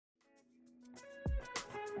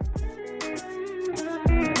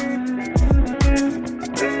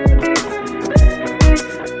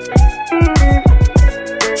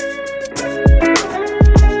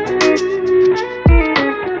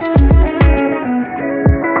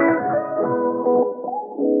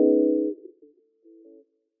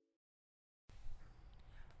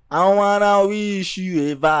I wanna wish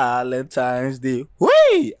you a Valentine's Day.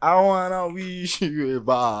 Wait, I wanna wish you a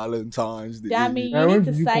Valentine's Day. Dammy, you When need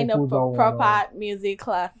to did you sign up compose that for one? proper music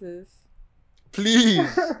classes.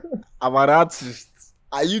 Please, I'm an artist.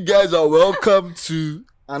 And you guys are welcome to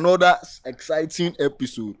another exciting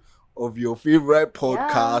episode of your favorite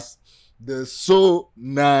podcast, the So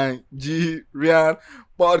Nigerian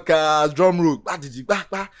Podcast. Drum roll.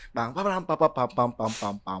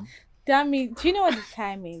 Dammy, do you know what the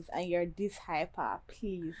time is? And you're this hyper,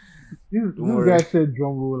 please. This worry. guy said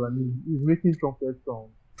drum roll and he's making trumpet sound.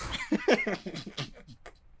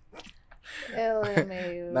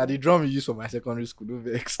 LMAO. Now the drum you use for my secondary school, don't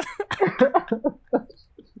vex.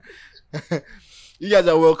 You guys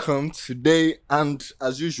are welcome today, and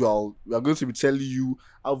as usual, we are going to be telling you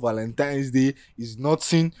how Valentine's Day is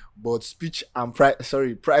nothing but speech and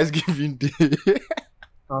prize giving day.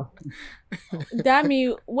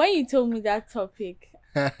 Dammy, when you told me that topic,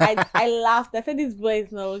 I laughed. I said this boy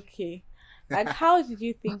is not okay. Like, how did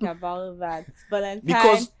you think about that? Valentine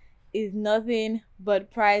Because- is nothing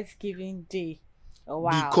but prize giving day. Oh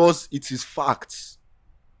wow. Because it is facts.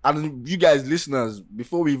 And you guys, listeners,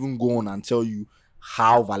 before we even go on and tell you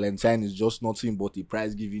how Valentine is just nothing but a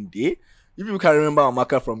prize giving day, if you can remember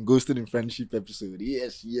Amaka from Ghosted in Friendship episode,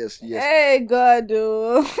 yes. Hey God,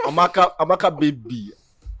 oh. Amaka baby,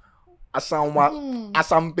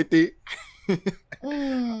 Asampete.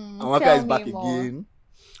 Amaka Tell is back me more. again.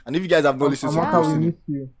 And if you guys have not listened to Amaka, Ghosted, we miss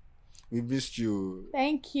you. we missed you.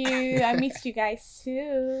 Thank you. I missed you guys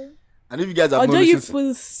too. And if you guys have Although not you listened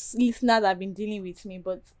listeners have been dealing with me,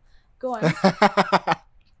 but go on.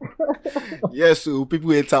 yes, so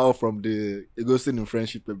people ate her from the Ghosted in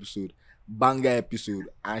Friendship episode, banger episode,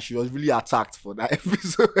 and she was really attacked for that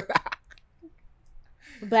episode.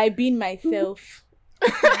 By being myself.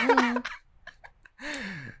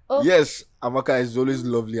 Oh, Yes, Amaka, is always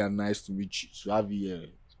lovely and nice to meet you, to have you here.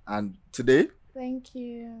 And today, thank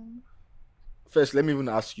you. first, let me even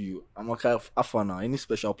ask you, Amaka, Afana, any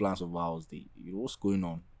special plans of ours? What's going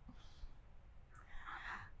on?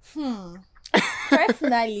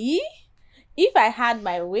 Personally, if I had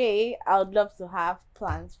my way, I would love to have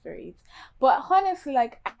plans for it. But honestly,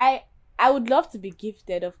 like I would love to be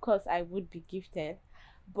gifted. Of course, I would be gifted.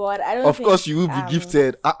 But I don't. Of think, course, you will be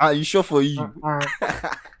gifted. Are you sure for you?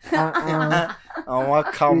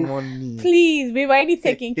 Amaka money. Please, we've already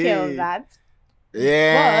taken care of that.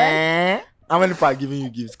 Yeah. How many people are giving you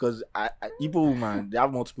gifts? Because Igbo woman, they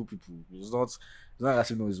have multiple people. It's not as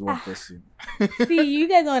you know, it's one person. See, you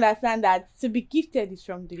guys don't understand that to be gifted is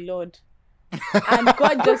from the Lord, and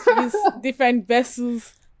God just used different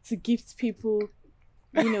vessels to gift people.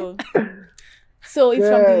 You know. So it's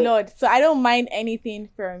from the Lord. So I don't mind anything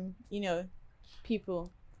from,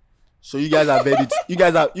 people. So you guys have heard it. You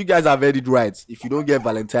guys have heard it right. If you don't get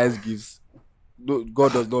Valentine's gifts,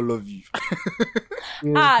 God does not love you.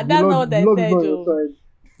 That's not what I said, though.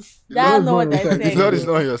 That's not what I said. The Lord is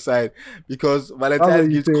not on your side because Valentine's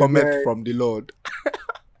gifts cometh from the Lord.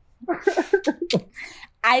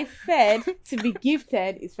 I said to be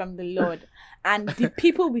gifted is from the Lord. And the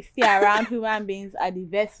people we see around human beings are the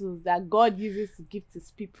vessels that God uses to gift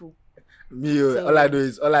his people. All I know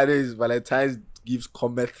is Valentine's gifts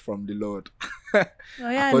cometh from the Lord. Oh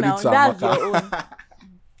yeah, According now to that's Amaka. your own.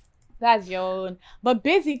 That's your own. But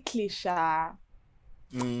basically, Sha,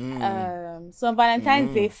 so on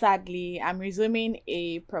Valentine's Day, sadly, I'm resuming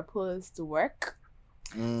a proposed work.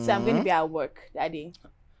 So I'm going to be at work that day.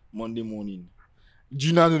 Monday morning. Do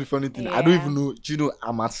you know the funny thing? I don't even know. Do you know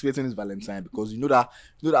I'm anticipating this Valentine because you know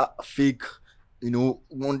that fake,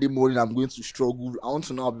 Monday morning I'm going to struggle. I want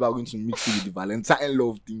to know how people are going to mix it with the Valentine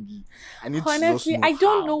love thingy. I need Honestly, to just know I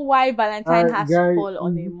don't know why Valentine has guys, to fall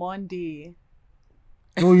on a Monday.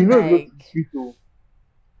 No, you know Like- it's sweet though.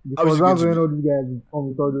 How is Because it going that's to when be? all these guys will come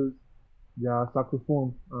with all those their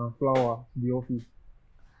saxophone and flower to the office.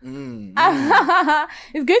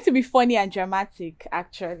 It's going to be funny and dramatic,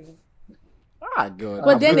 actually. God.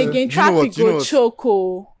 But then again, traffic go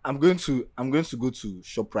choco. I'm going to go to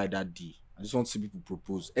ShopRite that day. I just want to see people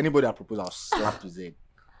propose. Anybody that propose, I'll slap his head.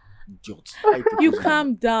 Idiot. You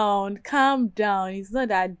calm down. It's not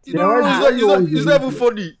that deep. It's not even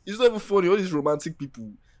funny. It's not even funny. All these romantic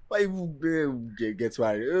people. Why you get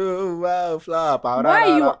married? Oh wow, flap. Why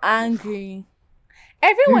are you angry?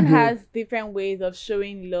 Everyone has different ways of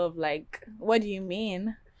showing love. Like, what do you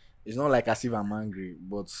mean? It's not like as if I'm angry,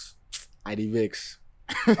 but I dey vex.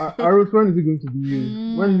 Aros, when is it going to be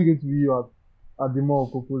you? When is it going to be you at the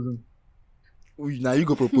mall proposing? Now you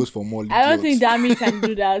go propose for more. I don't think Dami can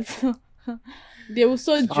do that. They will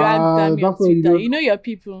so drag Dami on that's what you Twitter. do. You know your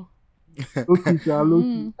people. Okay,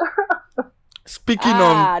 Charlotte. Speaking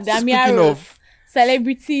Damia Rose. of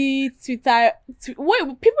Celebrity Twitter.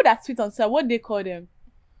 Wait, people that tweet on Twitter, what do they call them?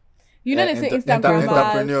 You know they say Instagram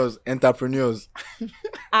entrepreneurs.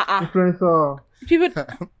 Influencer. People.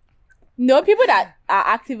 No, people that are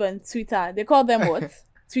active on Twitter, they call them what?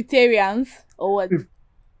 Twitterians or what?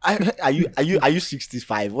 Are you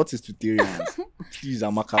 65? What is Twitterians? Please,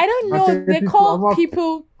 Amaka. I don't know. They call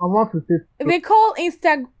people. I'm up to say. They call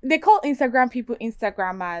Instagram people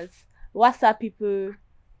Instagrammers. WhatsApp people.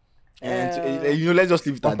 And let's just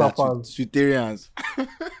leave it at that. Twitterians.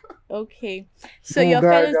 Okay, so your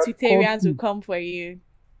fellow Twitterians will come for you.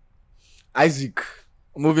 Isaac,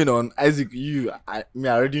 moving on. Isaac, I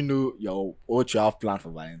already know what you have planned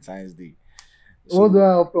for Valentine's Day. So, What do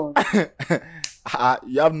I have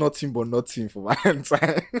planned? You have nothing but nothing for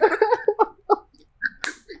Valentine's.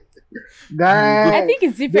 Guys, I think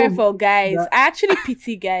it's different for guys. I actually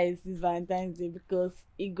pity guys this Valentine's Day because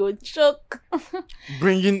it go choke.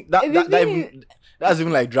 Bringing that's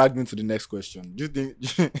even like dragged me to the next question. Do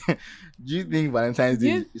you think Valentine's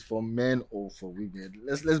Day is for men or for women?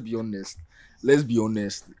 Let's be honest. Let's be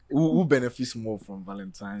honest. Who benefits more from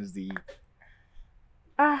Valentine's Day?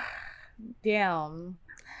 Damn.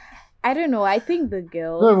 I don't know. I think the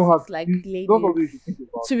girls, ladies.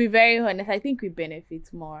 To be very honest, I think we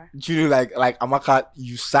benefit more. You know, like Amaka,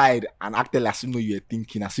 you sighed and acted as if you were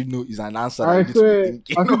thinking, as if it's an answer. I swear, I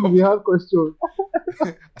think we have questions.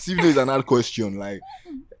 As if it's an hard question. Like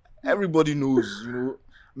everybody knows,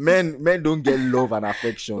 men don't get love and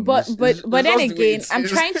affection. But then again, I'm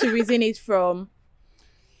trying to reason it from.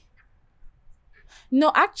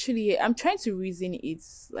 No, actually, I'm trying to reason it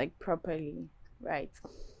like properly, right?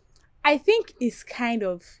 I think it's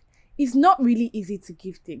not really easy to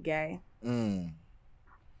gift a guy.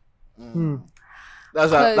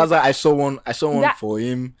 That's why I saw one for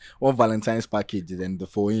him, one Valentine's package, then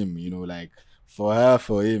for him, like for her,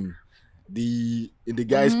 for him. In the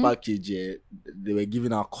guy's package, they were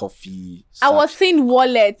giving her coffee. I was seeing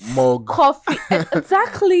wallets, mug, coffee.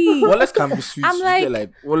 Exactly. Wallets can be sweet. I'm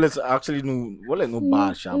like wallets actually no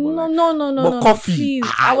bad. No. But coffee.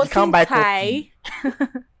 Please. I was seeing Thai.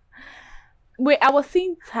 Wait, I was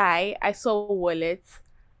seeing Thai. I saw wallets.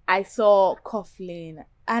 I saw Coughlin,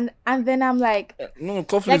 and then I'm like, no,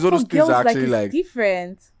 Coughlin is all those things are actually like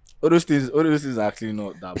different. All those things are actually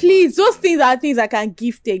not that. Please, those things are things I can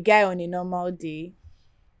gift a guy on a normal day.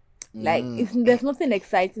 Like, there's nothing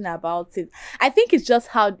exciting about it. I think it's just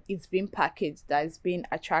how it's been packaged that it's been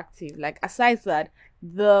attractive. Like, aside that,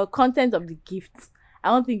 the content of the gifts, I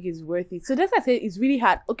don't think it's worth it. So that's why I say it's really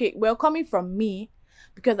hard. Okay, well, coming from me,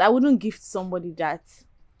 because I wouldn't gift somebody that,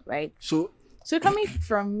 right? So coming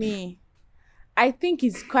from me, I think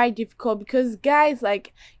it's quite difficult because guys,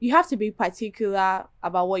 like, you have to be particular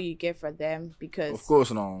about what you get for them because of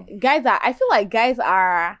course no. I feel like guys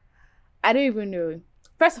are, I don't even know.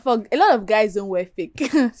 First of all, a lot of guys don't wear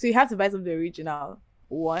fake. So you have to buy something original.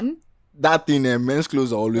 One. That thing, men's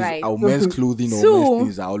clothes are always, right. Our men's clothing or men's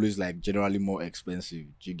things are always like generally more expensive.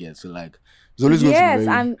 Do you get? So like, it's always going to be very...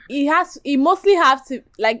 and it mostly have to,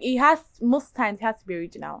 like, most times it has to be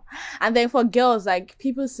original. And then for girls, like,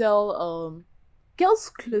 people sell, girls'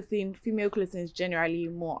 clothing, female clothing is generally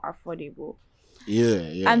more affordable.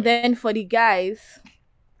 Yeah. And then for the guys,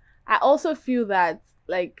 I also feel that,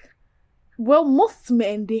 like, well, most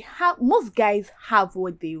guys have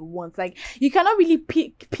what they want. Like, you cannot really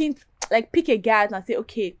pick a guy and say,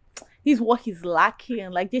 okay, this is what he's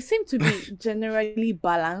lacking. Like, they seem to be generally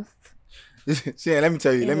balanced. See, let me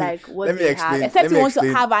tell you. Let me explain. Except you want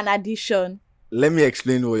to have an addition. Let me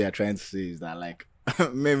explain what you're trying to say. Is that, like,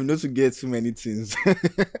 men not to get too many things.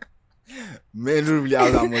 Men don't really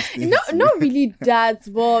have that much things. Not really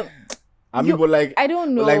that, but I mean, but like, I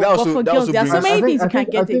don't know. Like that but for girls, there are so many things you can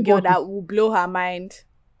get a girl that will blow her mind.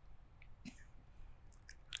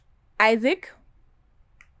 Isaac?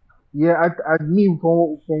 Yeah, I mean, from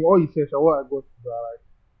all you said, what I got is that, like,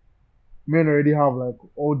 men already have, like,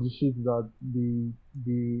 all the shit that they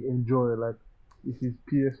enjoy, like, if it's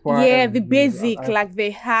PS5. Yeah, the basic, like,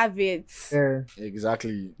 they have it. Yeah.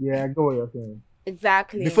 Exactly. Yeah, I get what you're saying.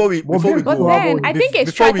 Exactly. Before we go on, I think a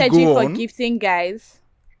strategy for gifting guys.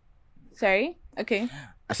 Sorry? Okay.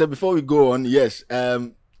 I said before we go on, yes.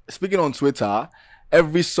 Speaking on Twitter,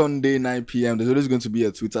 every Sunday 9 p.m. there's always going to be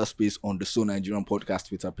a Twitter space on the So Nigerian Podcast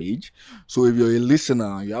Twitter page. So if you're a listener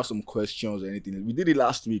and you have some questions or anything, we did it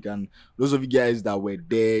last week, and those of you guys that were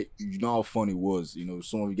there, you know how fun it was. You know,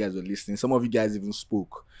 some of you guys were listening. Some of you guys even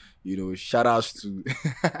spoke. You know, shout outs to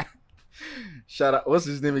Shout out. What's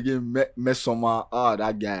his name again? Mesoma. Ah,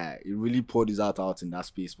 that guy. He really poured his heart out in that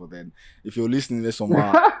space. But then, if you're listening,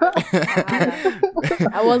 Mesoma,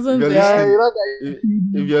 I wasn't You're there.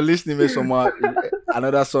 listening. if you're listening, Mesoma,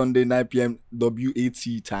 another Sunday 9 p.m.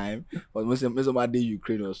 WAT time. But Mesoma day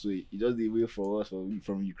Ukraine also. He just did wait for us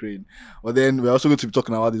from Ukraine. But then we're also going to be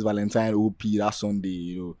talking about this Valentine OP that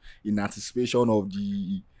Sunday. In anticipation of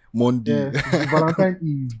the Monday. Yes, Valentine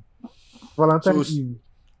Eve. Valentine So- Eve.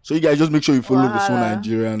 So you guys just make sure you follow the So Wahala.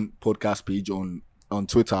 Nigerian podcast page on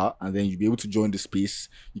Twitter, and then you'll be able to join the space.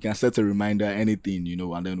 You can set a reminder, anything,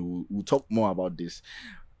 and then we'll talk more about this.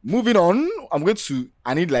 Moving on,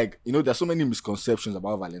 I need there's so many misconceptions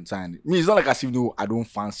about Valentine. I mean, it's not like as if I don't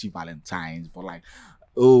fancy Valentine's, but like,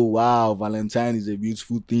 oh wow, Valentine is a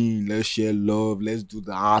beautiful thing. Let's share love, let's do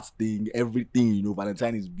the art thing, everything,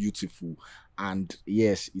 Valentine is beautiful. And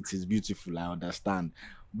yes, it is beautiful, I understand.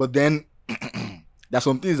 But then there's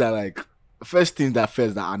some things that first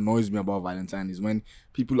that annoys me about Valentine is when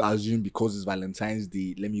people assume because it's Valentine's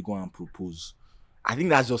Day, let me go and propose. I think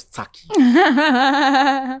that's just tacky.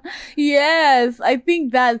 Yes, I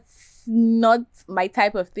think that's not my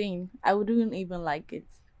type of thing. I wouldn't even like it.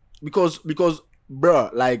 Because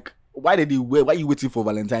bruh, why are you waiting for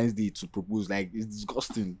Valentine's Day to propose? It's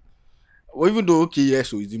disgusting. Or even though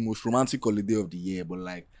so it's the most romantic holiday of the year, but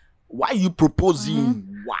why are you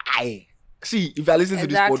proposing? Why? See, if you're listening to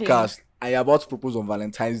this Exactly. podcast and you're about to propose on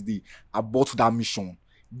Valentine's Day, abort that mission.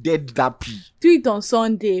 Dead that pee. Do it on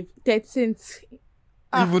Sunday, 13th.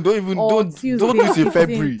 Don't do Tuesday, it in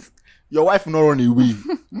February. 15th. Your wife will not run away.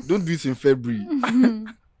 Don't do it in February.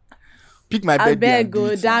 Pick my I birthday. beg and do go,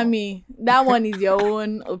 it now. Dammy. That one is your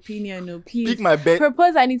own opinion, no, please. Pick my bed.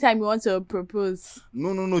 Propose anytime you want to propose.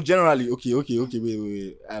 No. Generally, okay.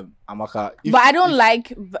 Wait. Amaka. But I don't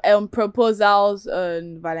like proposals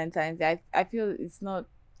on Valentine's Day. I feel it's not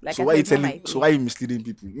like. So I why said, you it's not my telling? So thing. why you misleading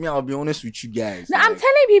people? Me, I'll be honest with you guys. No, I'm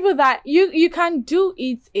telling people that you can do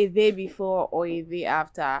it a day before or a day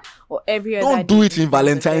after or every other Don't do day it in before the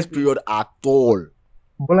Valentine's February. period at all.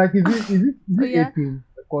 But is it Oh, yeah? 18?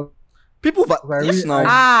 Because People, Right, yes really, now.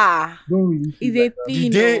 Ah, don't really is feel a like that.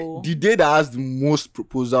 thing. The day that has the most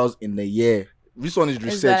proposals in the year. This one is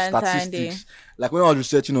research Valentine's statistics. When I was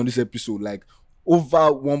researching on this episode, over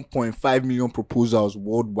 1.5 million proposals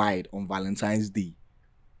worldwide on Valentine's Day.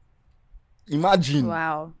 Imagine.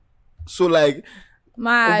 Wow. So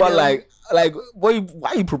Man, over why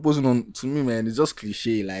are you proposing on to me, man? It's just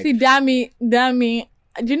cliche. see, Dammy.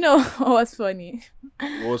 Do you know what's funny?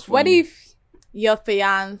 What's What funny? if your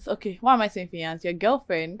fiance, okay, why am I saying fiance? Your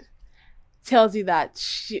girlfriend tells you that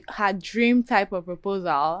her dream type of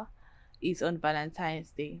proposal is on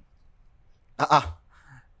Valentine's Day.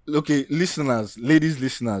 Okay, ladies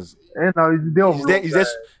listeners, And now it's the day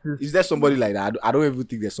of is there somebody like that? I don't even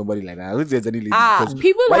think there's somebody like that. I don't think there's any lady because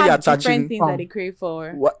People why you have attaching- different things that they crave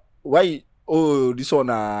for. why this one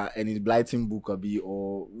and his blighting book or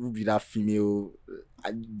who be that female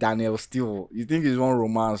Daniel Steele. You think it's one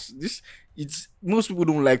romance? It's most people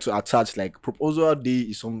don't like to attach proposal day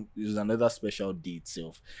is another special day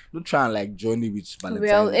itself. Don't try and join it with Valentine's.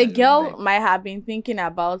 Well, a Day, girl might have been thinking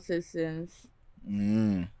about it since,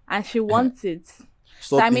 Mm. and she wants it. Stop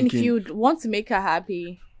So, I mean, if thinking. you want to make her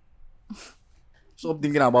happy, Stop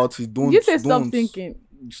thinking about it. Don't. you say stop don't. thinking.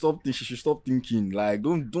 She should stop thinking.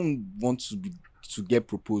 Don't want to get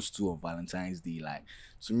proposed to on Valentine's Day.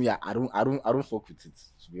 To me, I don't fuck with it,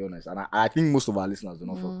 to be honest. And I think most of our listeners do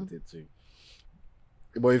not fuck with it too.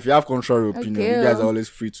 But if you have contrary opinion, Okay. you guys are always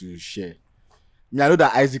free to share. I know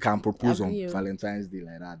that Isaac can propose on Agree. Valentine's Day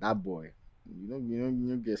like that. That boy.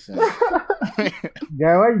 You get sense.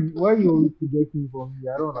 Guy, why you always projecting for me?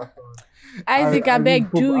 I don't understand. Isaac, I beg,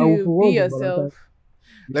 I do will you propose be on yourself?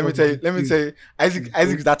 Let me tell you, Isaac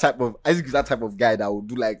is that type of guy that will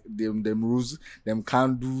do them rose, them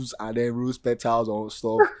candles and then rose petals or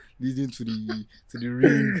stuff leading to the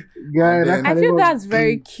ring. Guy, And then- that I can feel never that's be-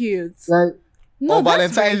 very cute. Like, No, On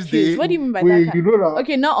that's very Valentine's cute. Day- What do you mean by wait, that? you know that?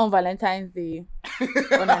 Okay, not on Valentine's Day.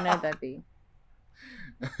 On another day.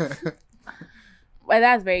 But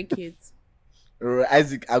that's very cute.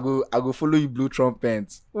 Isaac, I go follow you, blue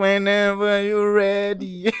trumpets. Whenever you're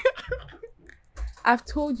ready. I've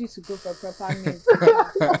told you to go for proper music.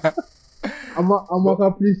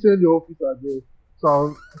 Amaka, please send your office address.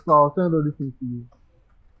 So I'll send all this thing to you.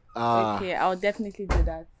 Okay, I'll definitely do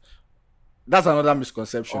that. That's another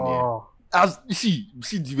misconception here. Oh, As you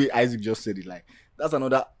see the way Isaac just said it, that's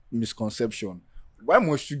another misconception. Why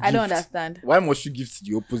must you gift? I don't understand. Why must you gift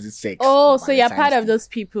the opposite sex? Oh, on so you're part of Valentine's those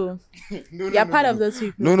people. Day? No, You're part of those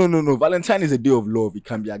people. No. Valentine is a day of love. It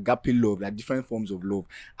can be agape love, like different forms of love.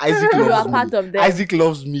 Isaac You are loves part me. of them. Isaac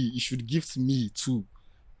loves me. He should gift me too.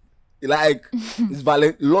 Like it's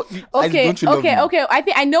Isaac, Okay, don't you love me? okay. I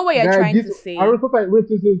think I know what you're Guys, trying this- to say. I was like, wait,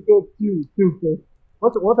 still.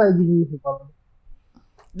 What are you giving me for Valentine's?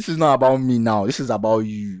 This is not about me now. This is about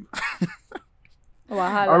you. I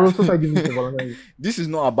Wahala. was like, giving me for Valentine's. This is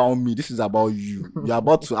not about me. This is about you. You're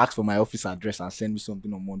about to ask for my office address and send me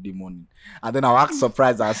something on Monday morning, and then I'll act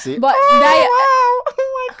surprised and say, But "Oh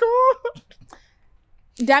my god!"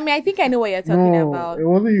 Dami, I think I know what you're talking No, about. it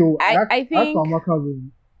wasn't you. I think- Amaka.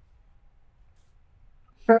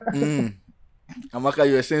 Amaka,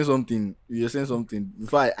 you were saying something.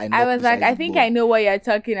 Before I I was like, I think I know what you're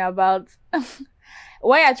talking about.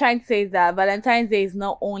 What you're trying to say is that Valentine's Day is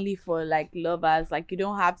not only for like lovers. Like you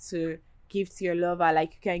don't have to gift your lover.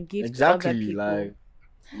 Like you can gift other exactly people. like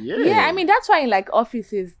Yeah, I mean that's why in like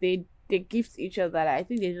offices they gift each other. Like, I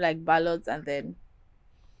think they do like ballots and then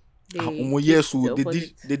they yeah, gift so the they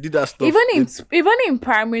opposite. did that stuff. Even in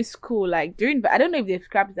primary school, like during I don't know if they've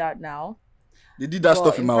scrapped it out now. They did that Well,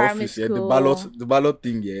 stuff in in my primary office. Yeah, school- the ballot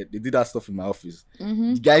thing. Yeah, they did that stuff in my office.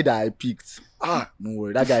 Mm-hmm. The guy that I picked, no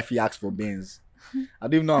worry, that guy if he asked for Benz, I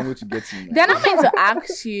don't even know how I'm going to get him. They're not meant to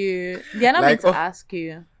ask you. They're not Like, meant to ask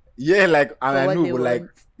you. Yeah, like, and for I what know, they but like,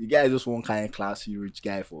 want. the guy is just one kind of classy rich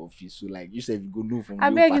guy for office. So like, you said, you go know from. I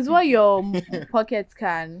your beg, it's what package. your pockets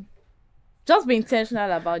can. Just be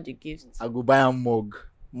intentional about the gifts. I go buy a mug.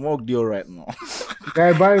 Mug deal right now.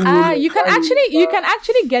 Guy, buy me. You can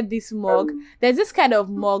actually get this mug. There's this kind of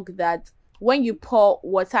mug that when you pour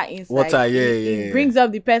water inside, Water, yeah, it brings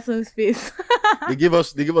up the person's face. they give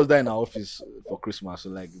us that in our office for Christmas. So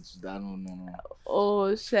like, it's that no.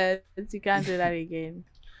 Oh shit! You can't do that again.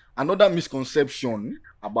 Another misconception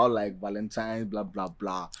about like Valentine's, blah blah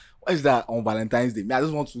blah. What is that on Valentine's Day? I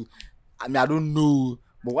just want to. I don't know.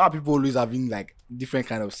 But why are people always having like different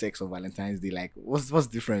kind of sex on Valentine's Day? Like, what's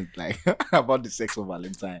different like about the sex of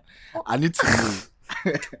Valentine? I need to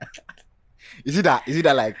know. Is it that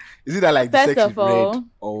like the First sex of is all- red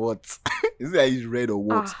or what? Is it that it's red or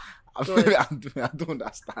what? God. I don't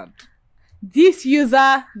understand. This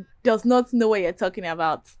user does not know what you're talking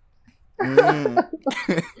about. Mm.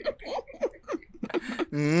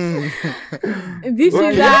 Mm. This Okay.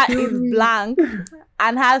 user is blank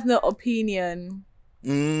and has no opinion.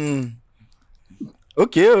 Mm.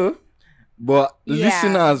 Okay, but Yeah.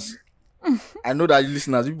 listeners, I know that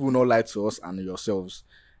listeners, people will not lie to us and yourselves.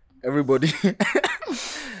 Everybody,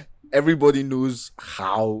 everybody knows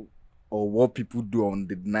how or what people do on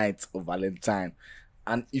the night of Valentine.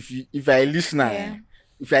 And if you're a listener,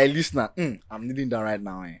 I'm needing that right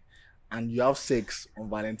now, and you have sex on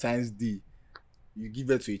Valentine's Day, you give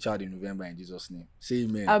birth to a child in November in Jesus' name. Say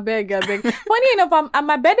amen. I beg. Funny enough,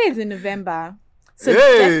 my birthday is in November. So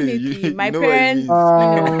Hey, definitely, my you know what it parents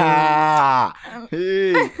means.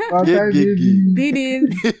 Hey, Valentine's yeah. did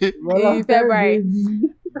it. Valentine's February. Day.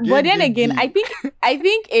 But then Gay. again, I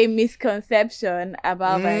think a misconception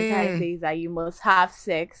about Mm. Valentine's Day is that you must have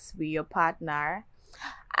sex with your partner.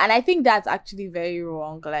 And I think that's actually very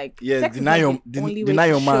wrong. Like, Yeah, sex is deny not your- the only deny way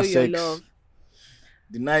your to man show your sex. love.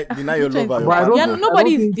 Deny your love. But I don't Yeah, think- I don't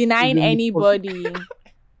nobody's think denying it's a anybody.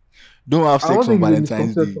 Don't have I sex don't on think it's a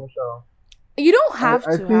Valentine's Day. misconception, Sha. You don't have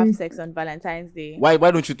I to have think- sex on Valentine's Day. Why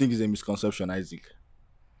don't you think it's a misconception, Isaac?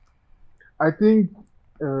 I think,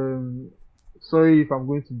 sorry if I'm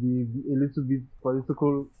going to be a little bit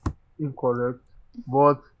political incorrect,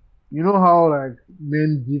 but you know how like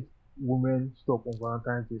men give women stuff on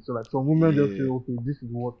Valentine's Day. So like some women just Yeah. say, okay, this is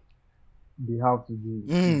what they have to do.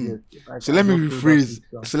 Mm. Like, So let me I just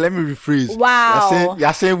feel rephrase. Wow.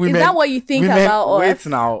 You're saying women. Is that what you think women, about wait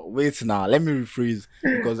us? now. Let me rephrase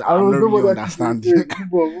because I I'm don't not know really what that understanding. is.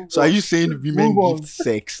 Move on. So are you saying women Move on. gift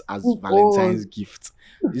sex as Move Valentine's on. gift?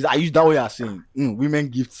 Is that what you're saying? Women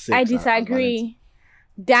gift sex. I as Valentine's- disagree.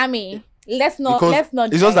 Dammy. Let's not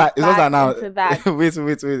It's just that now. into that. wait.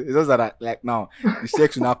 It's just that like now the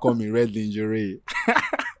sex will now come in red lingerie.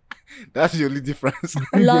 That's the only difference.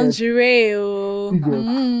 Lingerie. Oh. Yes.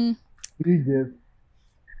 Mm. You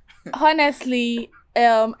get Honestly,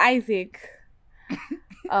 Isaac,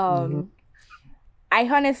 I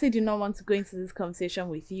honestly do not want to go into this conversation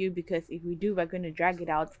with you because if we do, we're going to drag it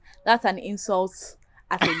out. That's an insult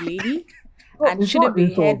as a lady and it's shouldn't not be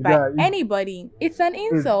insult, heard by yeah, it's- anybody. It's an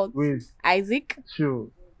insult. Wait, Isaac. sure.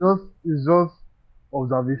 It's just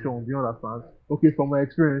observation. Do you understand? Okay, from my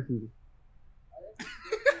experiences.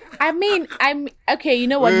 I mean, okay, you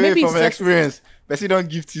know what? Wait, Maybe from it's my just experience, Percy don't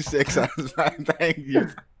give you sex as Valentine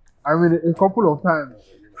gift. I mean, a couple of times.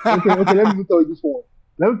 Okay, let me tell you this one.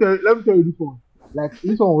 Let me tell you this one. Like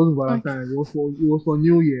this one wasn't Okay. Valentine's. It was for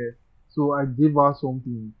New Year. So I gave her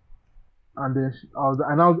something, and then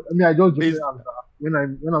I just This joked at her when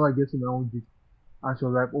am I getting my own gift, and she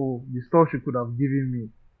was like, "Oh, the stuff she could have given me,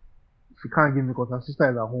 she can't give me because her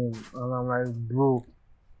sister is at home." And I'm like, "Bro,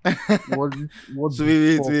 what so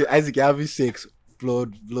the wait, fuck?" Isaac, you're having sex.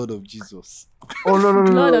 Blood of Jesus. Oh no no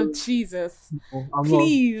no Blood no! of Jesus. no. I'm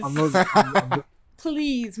Please. not. I'm just,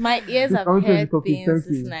 Please, my ears please, have can we change heard the topic? things Thank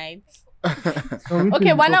this you. night. Can we Okay,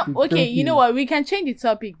 change why the not? topic? Okay, Thank you know you. what? We can change the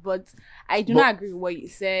topic, but I do But not agree with what you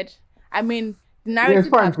said. I mean, the yeah, it's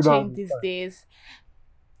narrative fine. have Sit down. changed It's these fine. days.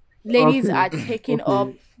 Ladies Okay. are taking up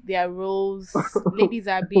Okay. their roles. Ladies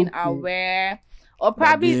are being Okay. aware. Or That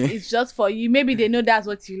probably being it's just for you. Maybe they know that's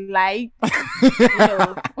what you like, you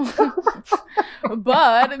know.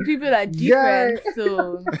 But people are Yeah. different,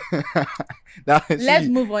 so that let's see,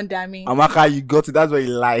 move on, Dami. Amaka, you got it. That's what he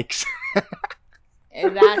likes.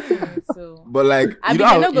 Exactly. So But like I you mean, know, they're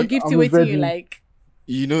how, not gonna give I'm you a what you virgin. like.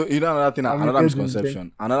 you know another thing, I'm a another virgin.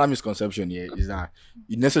 misconception. Another misconception here is that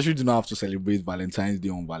you necessarily do not have to celebrate Valentine's Day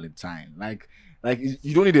on Valentine. Like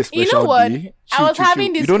you don't need a You know special what? day. I was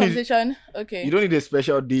having You this don't need conversation. Okay. you don't need a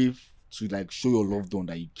special day to like show your loved one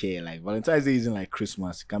that you care. Like Valentine's Day isn't like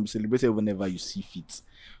Christmas; it can be celebrated whenever you see fit.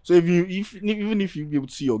 So even if you be able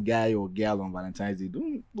to see your guy or girl on Valentine's Day,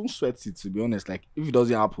 don't sweat it. To be honest, like if it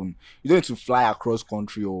doesn't happen, you don't need to fly across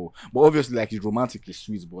country but obviously like it's romantically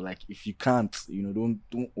sweet. But like if you can't, don't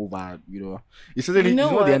over. It's certainly You know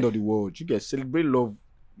it's not the end what? of the world. You get celebrate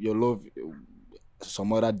your love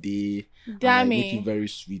some other day and like make it Dami. very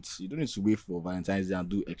sweet. You don't need to wait for Valentine's Day and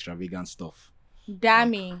do extravagant stuff.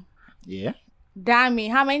 Dami. Yeah. Dami.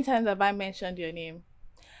 How many times have I mentioned your name?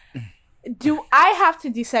 Do I have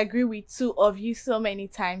to disagree with two of you so many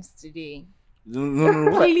times today?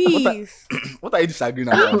 No. Please. What are you disagreeing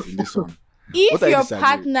about in this one? If What are you your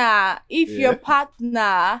disagreeing? your Yeah.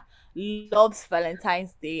 partner loves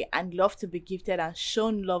Valentine's Day and love to be gifted and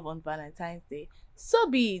shown love on Valentine's Day, so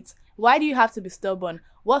be it. Why do you have to be stubborn?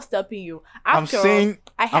 What's stopping you? I'm After all, saying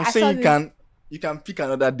I saw you this. can pick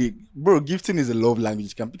another day. Bro, gifting is a love language.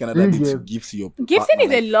 You can pick another day to Yes. give to your Gifting partner.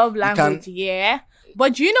 is a Like, love you language, can yeah.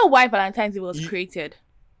 But do you know why Valentine's Day was You- created?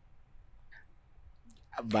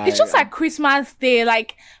 by, It's just like Christmas Day.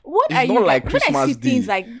 Like, what It's are not you like guys? When I see Christmas things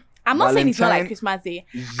Day. like, I'm not saying it's not like Valentine Christmas Day.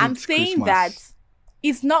 isn't I'm saying Christmas. that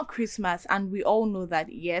it's not Christmas, and we all know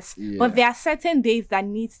that, yes. Yeah. But there are certain days that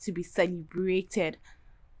needs to be celebrated.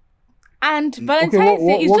 And Okay, Valentine's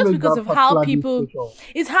Day is what just makes because that of how particular day people. special?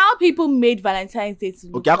 It's how people made Valentine's Day to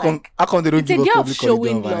look Okay, how come they don't It's a give us day of public holiday on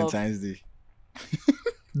showing love. Valentine's Day?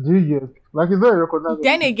 Do you get? Like, it's very recognizable.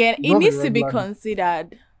 Then again, It's it not a needs to be regular day.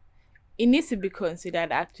 considered. It needs to be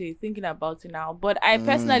considered, actually, thinking about it now. But I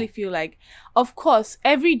personally feel like, of course,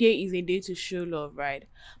 every day is a day to show love, right?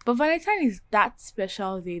 But Valentine is that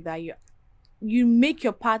special day that you make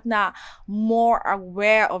your partner more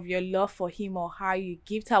aware of your love for him or her. You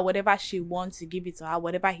give her whatever she wants, you give it to her,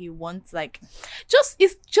 whatever he wants. Like,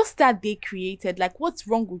 it's just that day created. Like, what's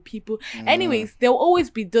wrong with people? Anyways, there will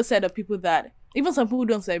always be those set of people that, even some people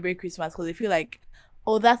don't celebrate Christmas because they feel like,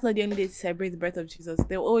 oh, that's not the only day to celebrate the birth of Jesus.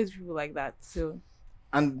 There will always be people like that. So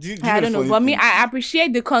And do you I know don't the know. funny But me, thing? I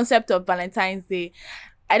appreciate the concept of Valentine's Day.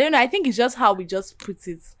 I don't know. I think it's just how we just put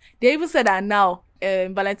it. They even said that now,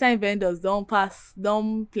 Valentine vendors don't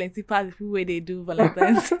plenty pass the way they do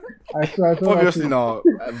Valentine's. I saw that Obviously too. now,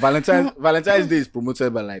 Valentine's Day is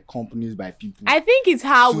promoted by like companies, by people. I think it's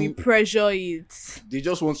how we So- pressure it. They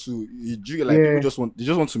just want to Yeah. people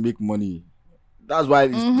just want to make money. That's why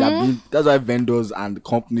that's why vendors and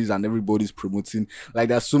companies and everybody's promoting. Like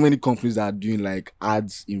there's so many companies that are doing like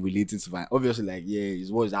ads in related to obviously like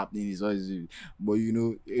it's what's happening, but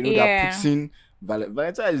Yeah. they're putting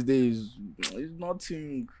Valentine's Day is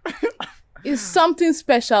nothing. It's something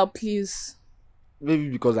special, please. Maybe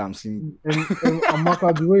because I'm single. And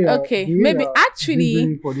Amaka, the way you're- Okay, the way maybe you're actually,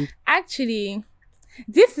 reasoning for this,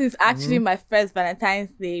 this is actually my first Valentine's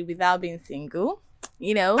Day without being single.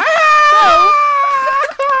 You know,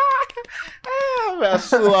 We are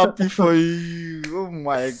so happy for you. Oh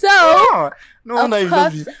my So, god. No of wonder you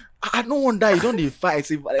course- no wonder you don't dey fight.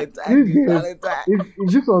 Say Valentine. This is- Valentine.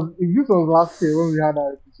 if this was last year when we had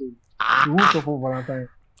that episode, Ah, we won't talk about Valentine.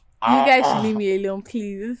 you guys should leave me alone,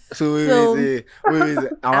 please. So wait.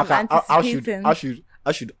 I'm Amaka, anticipating.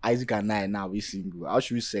 how should Isaac and I now be single? How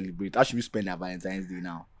should we celebrate? How should we spend our Valentine's Day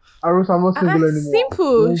now? Aros, I'm not single anymore.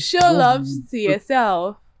 Simple. Don't- Show don't love be- to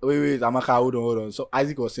yourself. Wait, Amaka, hold on. So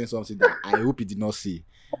Isaac was saying something that I hope he did not say.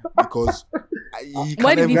 Because You What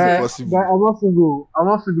can did he never say? be Guy, possible. I'm not single. I'm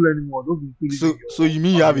not single anymore. Don't be feeling So you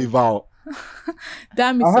mean you have a vow?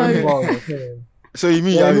 Damn it, I have a sorry. vow. Okay. So you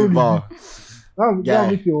mean you Yeah, I have know a the vow? Now Yeah.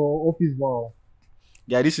 make your office vow.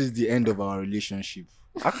 Yeah, this is the end of our relationship.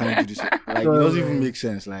 How can you do this? Like, it Sorry, doesn't even man. make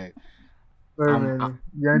sense. Like, Sorry, I'm- man.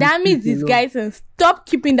 You're in the That means streets these alone. guys and stop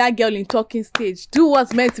keeping that girl in talking stage. Do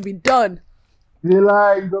what's meant to be done. They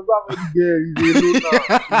lie. He does not make girl. He's alone now.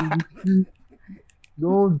 He's in the streets.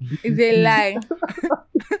 Don't be. It's a lie.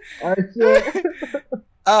 I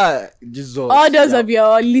swear. Jesus. All those yeah. of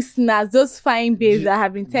your listeners, those fine babes Je- that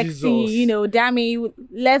have been texting, Jesus. you know, damn it,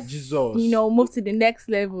 let's, Jesus. you know, move to the next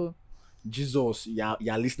level. Jesus, you're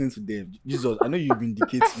listening to them. Jesus, I know you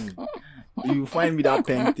vindicate me. You find me that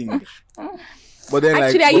pen thing. But then,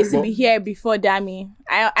 Actually, like, I used to be here before Dami.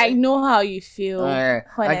 I know how you feel,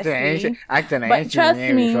 honestly. But trust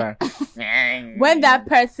me, when that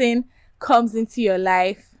person comes into your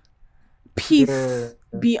life, peace Yeah.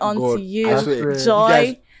 be unto God, you, I swear, joy, you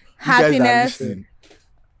guys are happiness. listening.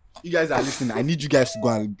 You guys are listening. I need you guys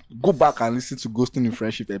to go back and listen to Ghosting in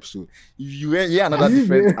Friendship episode. If you hear another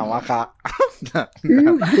different Amaka, that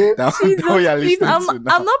Jesus, you're please, listening to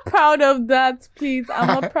now. I'm not proud of that. Please, I'm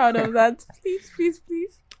not proud of that. Please.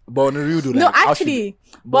 But on the real though, No, like, how actually,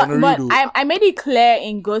 but on but the real though, I made it clear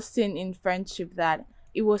in Ghosting in Friendship that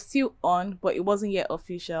it was still on, but it wasn't yet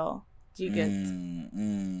official. Do you get?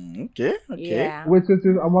 okay. Yeah. Wait.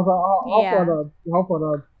 Amaka, Yeah. how far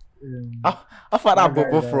that? I found that That guy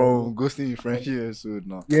bubble there. from Ghosting in Friendship episode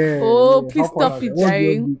now. Yeah. Oh, yeah, please how far stop that? it, What's the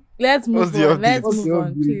Jerry. update? Let's move What's the on. update? Let's What's move the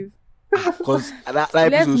on, update? please. Because that Let's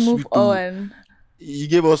episode move sweet too. on. You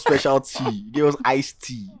gave us special tea. You gave us iced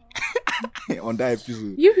tea on that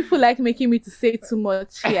episode. You people like making me to say too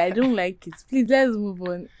much here. I don't like it. Please, let's move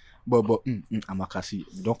on. But Amaka, see,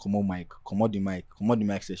 don't come on the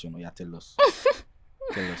mic session. Oh yeah, tell us.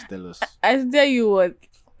 tell us. I tell you what.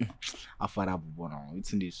 How far that bubble now?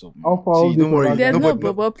 It's in this up. How far See, is don't it worry. for that There's guy? no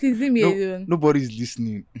bubble. Please leave me alone. Nobody's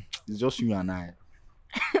listening. It's just you and I.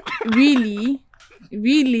 Really?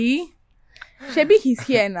 Shebi, he's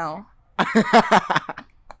here now.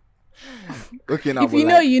 Okay, now. If you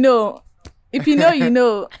know, you know. If you know, you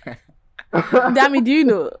know. Damn, do you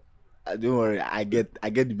know? Don't worry. I get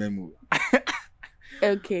the memo.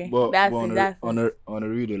 Okay, But that's on it. a, That's on it. a on a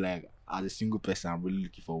real though, like as a single person, I'm really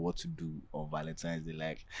looking for what to do on Valentine's Day.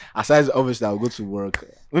 Like, aside obviously I'll go to work.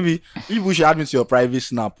 Maybe you should add me to your private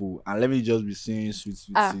snap and let me just be saying sweet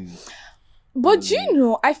Ah. things. But do you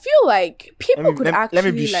know? I feel like people could actually let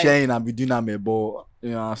me be like. sharing and be doing that, but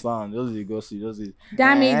you understand? Just the gossip, just the.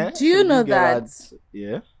 Damn it! Do you know that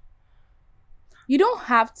Yeah. you don't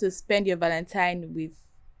have to spend your Valentine with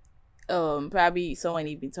probably someone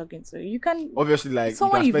you've been talking to? You can Obviously, like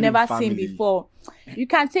someone you you've can spend it never with seen family. before. You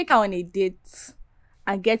can take her on a date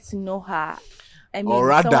and get to know her. I mean, Or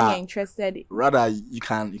rather- someone you're interested in. Rather, you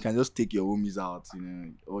can just take your homies out,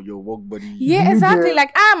 or your work buddy. Yeah, You exactly. get-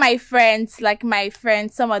 Like my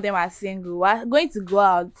friends, some of them are single. We're going to go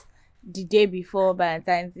out the day before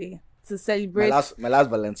Valentine's Day to My celebrate. last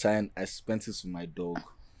Valentine, I spent it with my dog.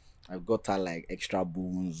 I got her like extra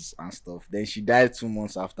bones and stuff. Then she died 2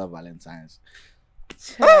 months after Valentine's.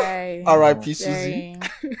 Chai. R.I.P. Susie.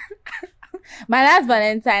 Chai. My last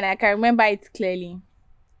Valentine, I can remember it clearly.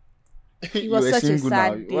 You was were such a single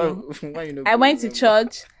sad now. day. Why you no I go went to remember?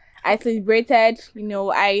 church. I celebrated.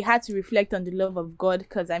 I had to reflect on the love of God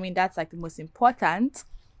because I mean that's like the most important.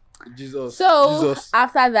 Jesus. So Jesus.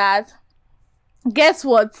 after that, guess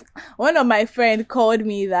what? One of my friends called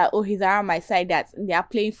me that he's around my side that they are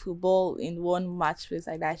playing football in one match place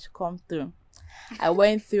like that I should come through. I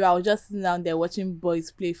went through. I was just sitting down there watching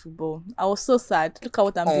boys play football. I was so sad. Look at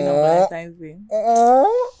what I'm doing on Aw. Valentine's Day.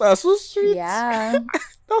 Oh, that's so sweet. Yeah,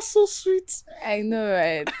 That's so sweet. I know,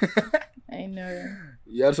 right? I know.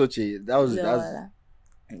 You had such a that's Lola.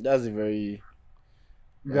 a very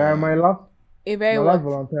Guy, my last A very my last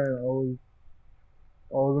what? Valentine,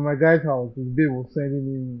 I was in my guy's house. His babe was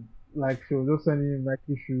sending him she was just sending him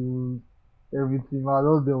Nike shoes, everything. I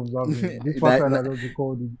was there observing. This That- one time I that- just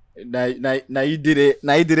recalled it. now you did it.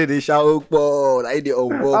 Now you did it. They shout ball. Now you did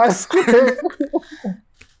unbox.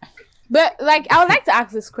 But like, I would like to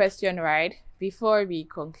ask this question, right? Before we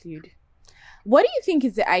conclude, what do you think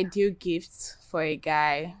is the ideal gift for a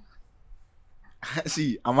guy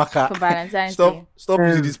See, for Amaka, Valentine's Day? stop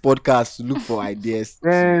using this podcast to look for ideas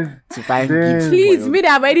Ben, to find Ben. gifts. Please, me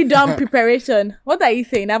that I've already done preparation. What are you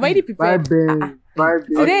saying? I've already bye prepared. Ben, bye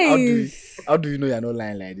Ben. Today How do is. How do you know you're not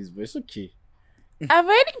lying like this? But it's okay. I've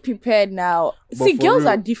already prepared now. But See, for girls real-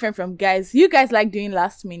 are different from guys. You guys like doing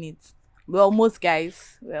last minute. Well, most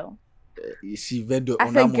guys. Well, You see, vendor as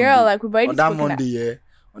on a that girl, Monday, like we've already on that spoken. Monday, yeah.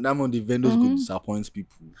 On that month, the vendors could Mhm. disappoint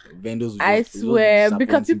people. Vendors will I just, it will just be swear, because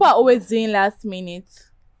disappointing people are always doing last minute.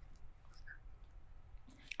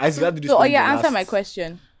 Isaac, how did you So, spend your answer last? my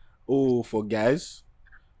question. Oh, for guys,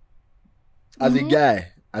 Mhm.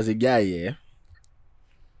 as a guy, yeah.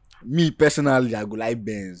 Me personally, I go like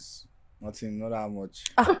Benz. Nothing, not that much.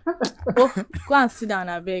 Oh, go and sit down,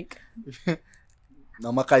 I beg.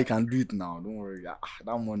 Now, Maka, you can do it now. Don't worry.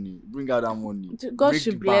 That money, bring out that money. God Break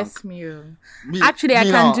should the bless bank. me. Oh. Me, Actually, I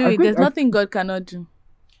me can now, do I it. think There's I- nothing God cannot do.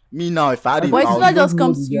 Me now, if I had a I But think it's vow, not you just know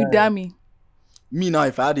comes the to you, guy. damn. me now,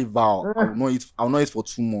 if I had a vow, Eh. I will not eat for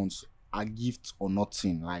 2 months. A gift or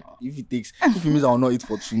nothing. Like if it means I will not eat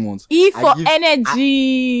for 2 months. Eat I for give-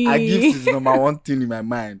 energy. I gift is number one thing in my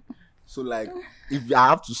mind. So like, if I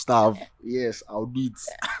have to starve, yes, I'll do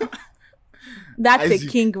it. That's a Isaac.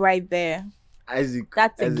 king right there. Isaac,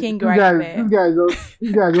 That's a Isaac, king This right guy, there.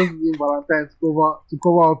 this guy just using Valentine's to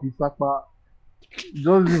cover up his sakpa. Just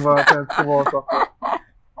using Valentine's to cover up sakpa.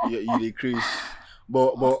 you the craze.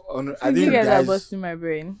 But I You think guys are guys, busting my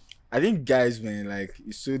brain. man, like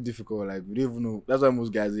it's so difficult. Like we don't even know. That's why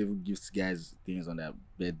most guys even give guys things on their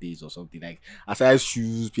birthdays or something. Like aside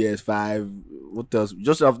shoes, PS5, what else? You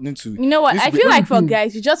just need to. You know what? Needs to I be- feel like for everything.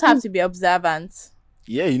 guys, you just have to be observant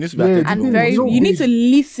Yeah, you need to be Yeah, attentive the and on thing what very. is, you no You need babe. to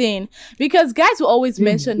listen because guys will always Yeah,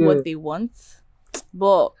 mention yeah. what they want,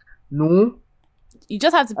 but No, you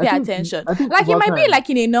just have to pay I think- attention. I think Like it over might be time- like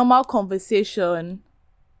in a normal conversation,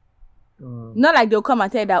 not like they'll come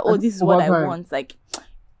and tell you that, oh, think this is over what I time- want. Like,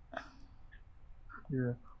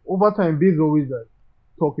 yeah. Over time, babes always like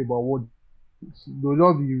talk about what they'll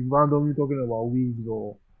just be randomly talking about wigs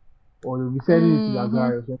or they'll be sending it to their Mhm. guy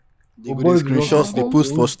or something. They But go boys the will just screenshots, they talk.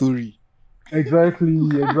 post for story. Exactly.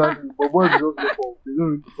 But boys will just talk. They don't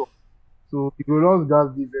really talk. So you will just guys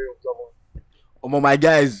be very observant. My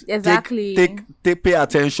guys, Exactly. take pay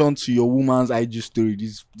attention to your woman's IG story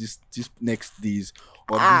this next days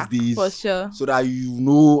or these days, for sure. so that you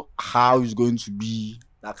know how it's going to be,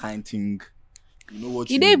 that kind of thing. You know what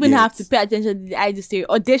You you don't even get. have to pay attention to the IG story.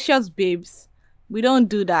 Audacious babes. We don't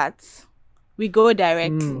do that. We go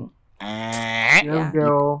directly. Eh, Yes, Yeah.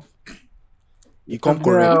 girl. you come Yes,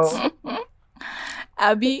 correct. girl.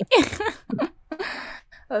 Abby.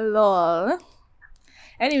 Lol.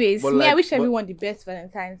 Anyways, But I like- wish but- everyone the best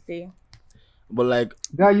Valentine's Day. But like,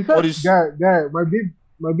 Guy, you What said, is- guy, my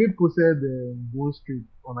babe posted Bone Street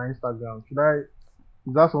on her Instagram.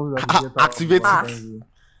 Is that something that you get out of Activate it. Valentine's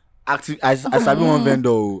Day? I sabi one vendor.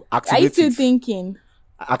 Are you Activate still it. thinking?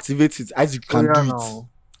 Activate it. As you Oh, can yeah, do it. now.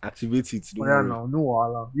 Activate it. Oh, Don't yeah, worry. now. No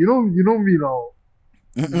wahala. You know me now.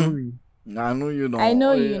 You know Mm-mm. me. I know you know. I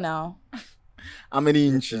know Oh, you yeah. now. How many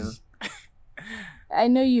inches? I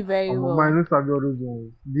know you very I'm well. my Instagram all those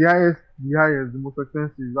ones. The highest, the most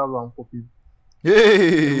expensive. That's what I'm copying.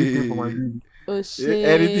 Everything for my Hey. baby. Oh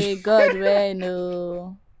anything- shit, God will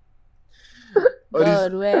know. All this-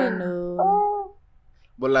 God will know.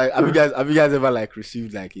 But like, have you guys ever like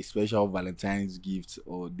received like a special Valentine's gift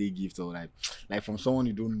or day gift or like from someone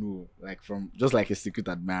you don't know, like from just like a secret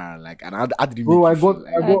admirer, like, and how did it make Bro, you I feel? got-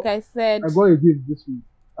 Like, I got- Like I said, I got a gift this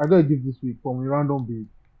week. From a random babe.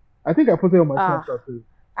 I think I put it on my Ah. Snapchat too.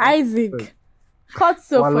 Isaac, cut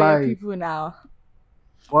so for your Walai. people now.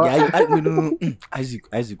 Well, yeah, no. Isaac,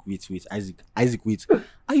 wait, Isaac, wait.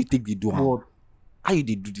 How you take the door? but How you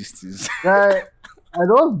they do these things? guy, I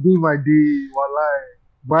just do my day. Walai.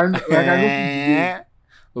 But like I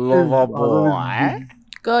don't Lover I boy. always busy.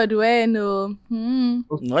 God will know. Hmm.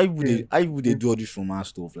 No, how would they do all this romance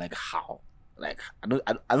stuff? Like how? Like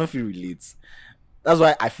I don't feel relate. That's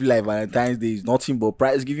why I feel like Valentine's Day is nothing but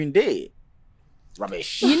prize giving day.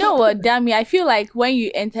 Rubbish. You know what, Dammy? I feel like when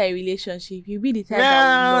you enter a relationship, you be the type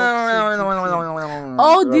that will love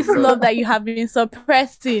all this love that you have been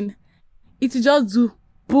suppressing. It will just do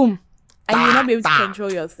boom, and you'll not be able to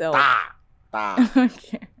control yourself.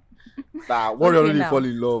 Okay. Warrior Okay, no dey now. fall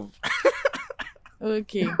in love.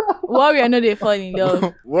 Okay. Warrior, no, they fall in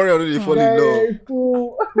love. Warrior no dey fall in Guy, love.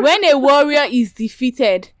 so- When a warrior is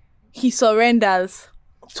defeated, he surrenders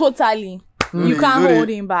totally. You No, can't they- hold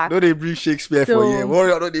him back. No, they bring Shakespeare for So- you.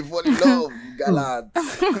 Warrior no dey fall in love. Gallant.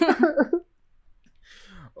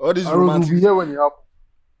 All these I will be romantic, here when it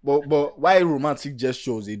happens. but why romantic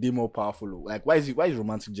gestures a day more powerful? Like why is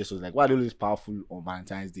romantic gestures like why are they always powerful on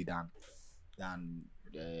Valentine's Day than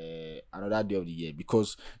another day of the year?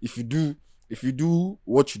 Because if you do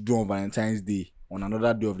what you do on Valentine's Day on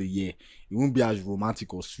another day of the year, it won't be as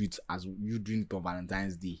romantic or sweet as you doing it on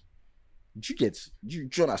Valentine's Day. Do you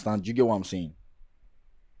understand? Do you get what I'm saying?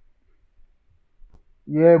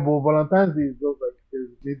 Yeah, but Valentine's Day is just like a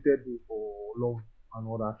designated day for love and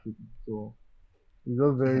all that shit. So it's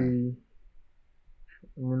just very.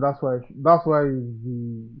 I mean, that's why it's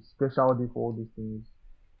the special day for all these things.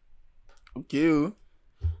 Okay.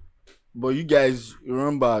 But you guys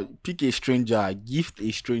remember, pick a stranger, gift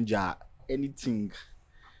a stranger, anything.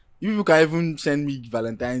 You can even send me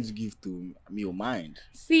Valentine's gift to me or mind.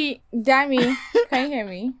 See, Dami, can you hear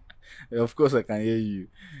me? Of course, I can hear you.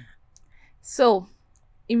 So,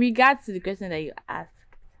 in regards to the question that you asked,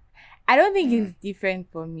 I don't think it's different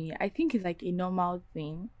for me. I think it's like a normal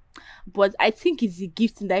thing. But I think it's a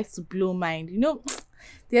gift that is to blow mind. You know,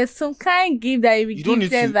 there's some kind of gift that you You don't need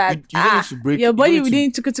gifted to- that you don't need to break- your you body don't need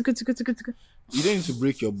within tuku. You don't need to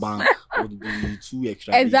break your bank or be too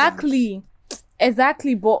extra. Exactly.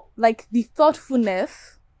 But like the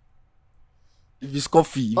thoughtfulness If it's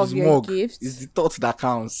coffee, if of it's your mug, gift. it's the thought that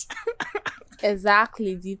counts.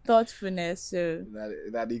 Exactly, the thoughtfulness. So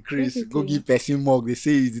that increase. Go Basically. give person mug. They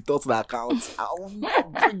say it's the thought that counts. I'll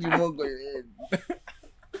bring the mug on your head.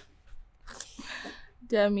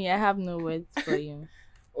 tell me, I have no words for you.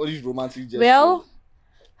 All these romantic gestures. Well,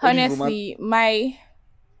 All these honestly,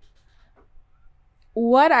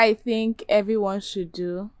 what I think everyone should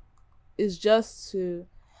do is just to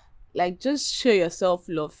just show yourself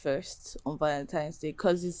love first on Valentine's Day,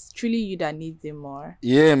 because it's truly you that needs it more.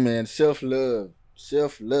 Yeah, man. Self-love. Show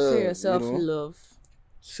yourself you know? love,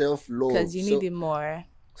 Self-love. because you need it more.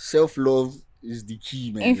 Self-love is the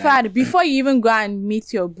key, man. In fact, before you even go and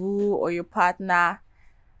meet your boo or your partner,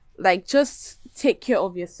 just take care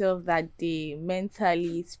of yourself that day,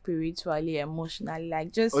 mentally, spiritually, emotionally.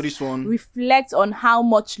 all this one. Reflect on how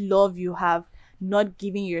much love you have not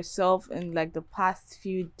giving yourself in the past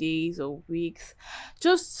few days or weeks.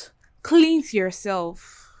 Just cleanse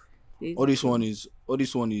yourself. All this one is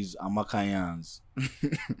Amakayans.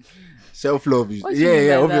 Self-love is What do you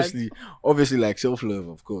mean by that? obviously like self-love,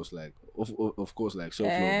 of course, like of course, like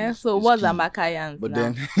self-love. So is what's key. Amakayans But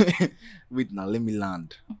now? then wait, now let me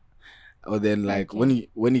land. Or then Okay.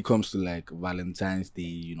 when it comes to Valentine's Day,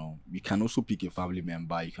 you can also pick a family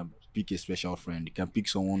member, you can pick a special friend, you can pick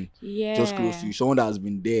someone Yeah. just close to you, someone that has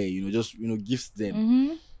been there, just gift them.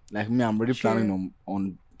 Mm-hmm. Like me, I'm already Sure. planning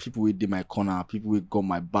on people who did my corner, people who got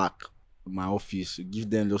my back, my office, give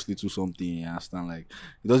them just little something, you understand? Like,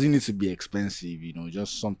 it doesn't need to be expensive,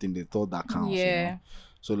 just something they thought that counts. Yeah.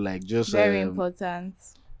 So just Very important.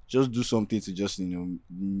 just do something to just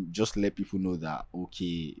just let people know that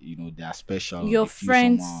okay, they are special. Your they feel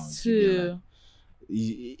friends somehow, you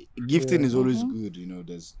get, too. gifting is always Mhm. good.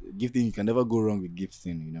 There's gifting, you can never go wrong with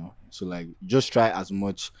gifting. So just try as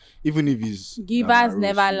much, even if it's Givers Damian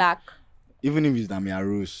never Rose, lack. even if it's Damian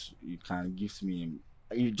Rose, you can gift me.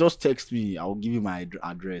 You just text me, I'll give you my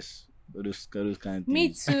address. All those kind of things.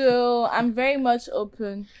 Me too. I'm very much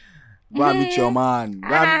open. Go and meet your man.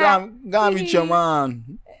 Go and meet your man.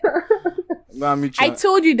 Go and meet I your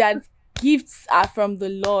told you that gifts are from the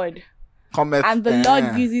Lord, comment. and the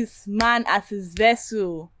Lord uses man as his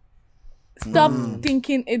vessel. Stop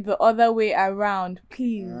thinking it the other way around,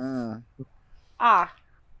 please.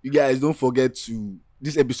 You guys don't forget to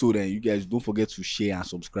this episode, and you guys don't forget to share and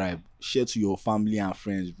subscribe. Share to your family and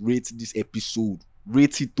friends. Rate this episode.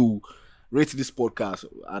 Rate this podcast.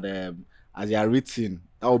 And as you are rating,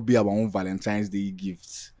 that will be our own Valentine's Day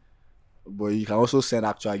gifts. But you can also send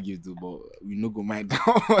actual gifts, but we no go mind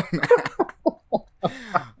that one.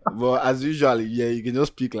 But as usual, yeah, you can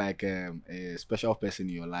just pick a special person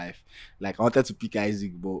in your life. I wanted to pick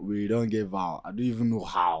Isaac, but we don't get Val. I don't even know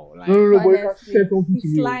how. No, but you can Honestly, say something to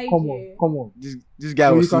it's me. like Come on. This guy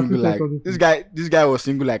So was you can single still say something to this guy was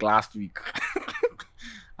single last week.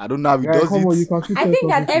 I don't know how he Yeah, does come on, you it. can still I say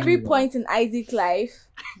think at something to every me now. point in Isaac's life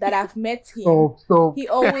that I've met him, Stop. he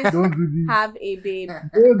always Don't do this. have a babe.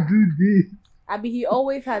 Don't do this. He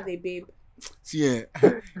always has a babe, See,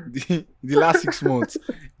 the last 6 months,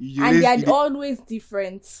 and they're always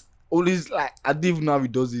different. always I don't even know how he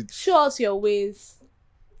does it. Show us your ways.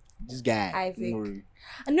 This guy, Isaac. don't worry.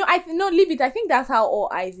 No, leave it. I think that's how all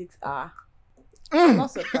Isaacs are. I'm not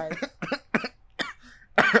surprised.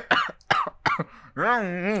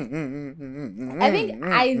 I think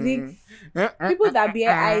Isaac's people that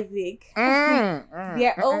bear Isaac,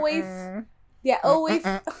 they're always.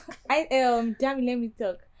 Damn it, let me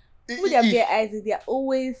talk. People that bear Isaac, they're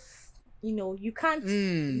always. You can't.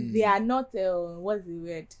 They are not. What's the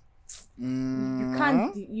word? You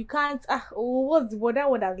can't. You can't. What's the word?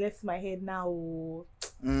 That word has left my head now.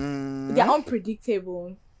 They're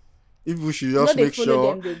unpredictable. People should No, just they make follow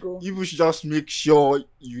sure. them, they go. People should just make sure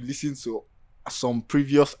you listen to some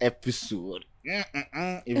previous episode.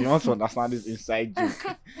 If you want to understand this inside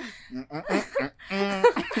joke.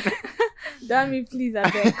 Damn it, please, I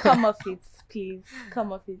beg. Come off it, please.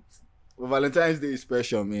 Come off it. Valentine's Day is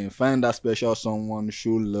special, man. Find that special someone,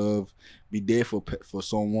 show love, be there for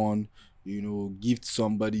someone, gift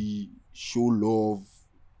somebody, show love,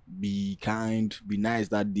 be kind, be nice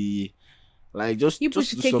that day. Like just People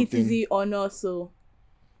just should do take something. it easy on us, so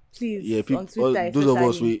please. Yeah, On Twitter, those of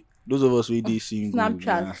us especially. we dey single. Snapchat.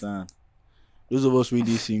 You understand? Those of us we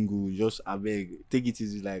dey single, just I beg, take it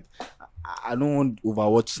easy. Like I don't want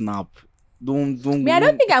Overwatch Snap. Don't. Me, I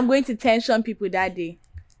don't think I'm going to tension people that day.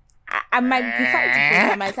 I might decide to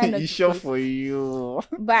post. I might decide not You to sure post. for you?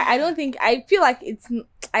 But I don't think. I feel like it's.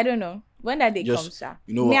 I don't know when that day Just, comes. Sha.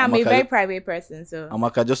 you know Me, what, I'm a Amaka- very private person, so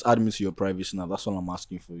Amaka, just add me to your private Snap. That's all I'm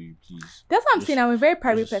asking for you, please. that's what I'm Just- saying. I'm a very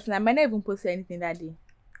private just- person. I might not even post anything that day.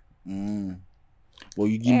 Well,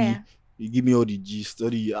 you give me all the gist, all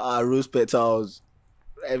the rose petals,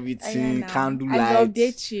 everything, candle I will lights.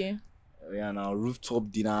 update you. Yeah, now rooftop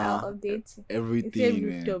dinner, I'll update you. It's a everything,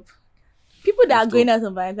 man. rooftop. People that are Rooftop. going out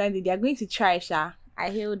on Valentine's Day, they are going to try, Sha. I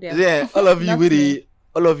hail them. Yeah, all of you Not with me.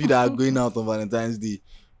 all of you that are going out on Valentine's Day,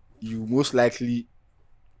 you most likely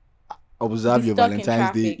observe Be your stuck in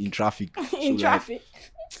Valentine's Day traffic. in traffic. In So, like, traffic.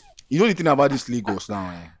 you know the thing about this Lagos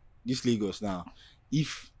now, This Lagos now,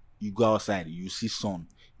 if you go outside, you see sun.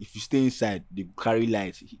 If you stay inside, they go carry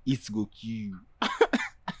lights. It go kill you.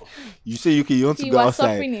 You say okay, you want See, to go we're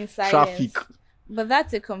outside. suffering in silence. Traffic. But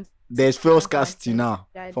that's a There's fuel scarcity now.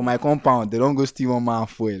 Yeah, For my compound, they don't go steal one man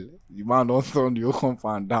fuel. The man don't turn the whole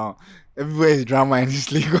compound down. Everywhere is drama in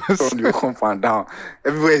this Lagos. Turn the whole compound down.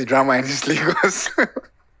 Everywhere is drama in this Lagos.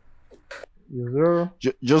 Yes, sir.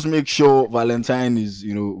 Just make sure Valentine is,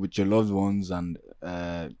 with your loved ones and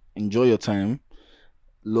enjoy your time.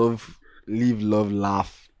 Live, love,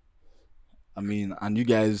 laugh. I mean, and you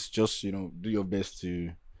guys just, do your best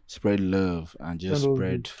to spread love and just Send those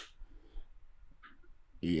spread.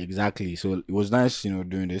 Yeah, exactly. So it was nice,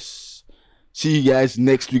 doing this. See you guys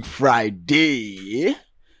next week, Friday.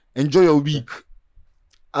 Enjoy your week.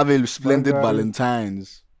 Have a splendid guys.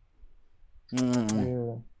 Valentine's.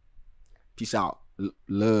 Yeah. Peace out.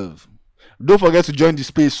 Love. Don't forget to join the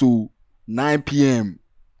space. So 9 p.m.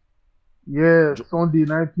 Yeah, Sunday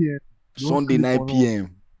 9 p.m. Don't Sunday sleep 9 on us.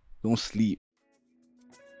 p.m. Don't sleep.